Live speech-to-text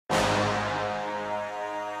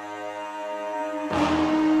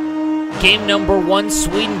Game number 1,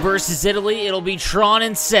 Sweden versus Italy. It'll be Tron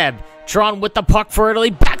and Seb. Tron with the puck for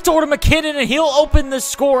Italy. Backdoor to McKinnon, and he'll open the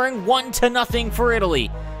scoring. 1-0 for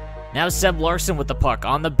Italy. Now Seb Larsson with the puck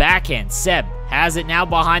on the backhand. Seb has it now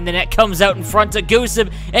behind the net. Comes out in front to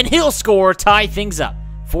Gusev, and he'll score. Tie things up.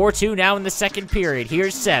 4-2 now in the second period.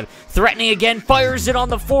 Here's Seb. Threatening again. Fires it on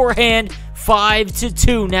the forehand.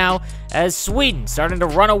 5-2 now as Sweden starting to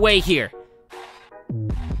run away here.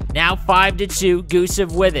 Now 5-2.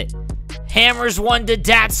 Gusev with it. Hammers one to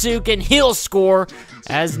Datsuk, and he'll score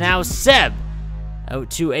as now Seb out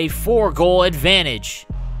to a 4-goal advantage.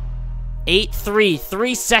 8-3,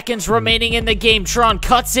 3 seconds remaining in the game. Tron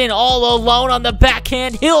cuts in all alone on the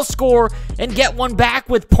backhand. He'll score and get one back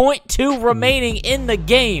with 0.2 remaining in the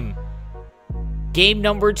game. Game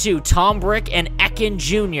number 2, Tom Brick and Ekin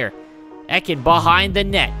Jr. Ekin behind the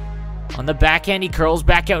net. On the backhand, he curls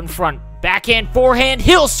back out in front. Backhand, forehand,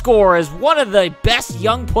 he'll score as one of the best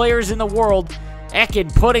young players in the world.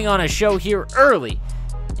 Ekin putting on a show here early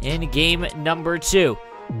in game number 2.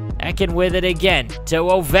 Ekin with it again to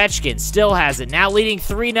Ovechkin. Still has it. Now leading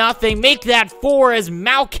 3-0. Make that 4 as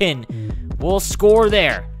Malkin will score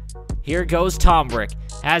there. Here goes Tombrick.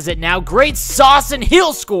 Has it now. Great sauce, and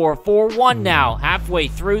he'll score 4-1 now. Halfway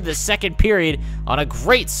through the second period on a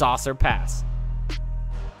great saucer pass.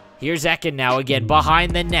 Here's Ekin now again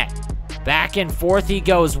behind the net. Back and forth he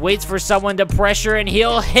goes. Waits for someone to pressure, and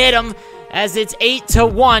he'll hit him as it's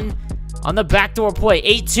 8-1 on the backdoor play.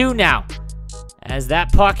 8-2 now. As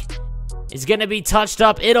that puck is going to be touched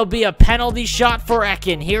up, it'll be a penalty shot for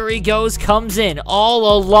Ekin. Here he goes, comes in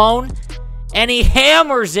all alone, and he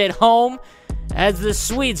hammers it home as the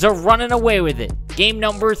Swedes are running away with it. Game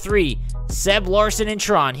number 3, Seb Larsson and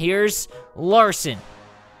Tron. Here's Larsson.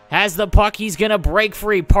 Has the puck, he's going to break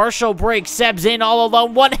free. Partial break, Seb's in all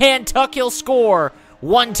alone. One-hand tuck, he'll score.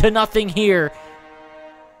 1-0 here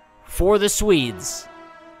for the Swedes.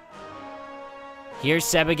 Here's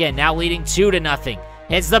Seb again, now leading 2-0.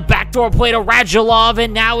 Hits the backdoor play to Radulov,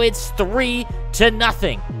 and now it's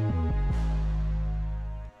 3-0.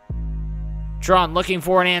 Tron looking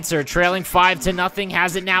for an answer, trailing 5-0.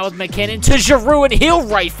 Has it now with McKinnon to Giroux, and he'll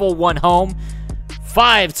rifle one home.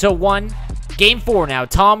 5-1. Game 4 now,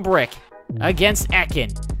 Tom Brick against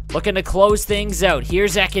Ekin. Looking to close things out.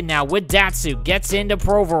 Here's Ekin now with Datsuk. Gets into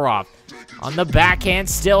Provorov. On the backhand,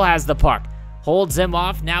 still has the puck. Holds him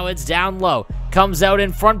off, now it's down low. Comes out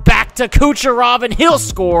in front, back to Kucherov, and he'll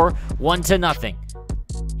score 1-0.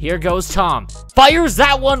 Here goes Tom. Fires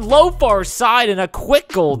that one low far side, and a quick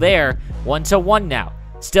goal there. 1-1 now.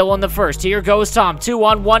 Still on the first. Here goes Tom.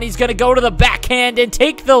 2-on-1. He's going to go to the backhand and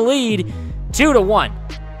take the lead. 2-1.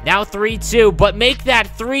 Now 3-2, but make that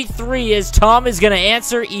 3-3 as Tom is going to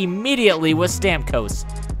answer immediately with Stamkos.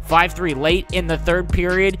 5-3 late in the third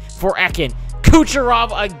period for Ekin.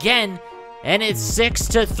 Kucherov again, and it's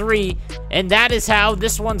 6-3, and that is how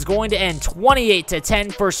this one's going to end.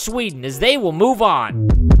 28-10 for Sweden as they will move on.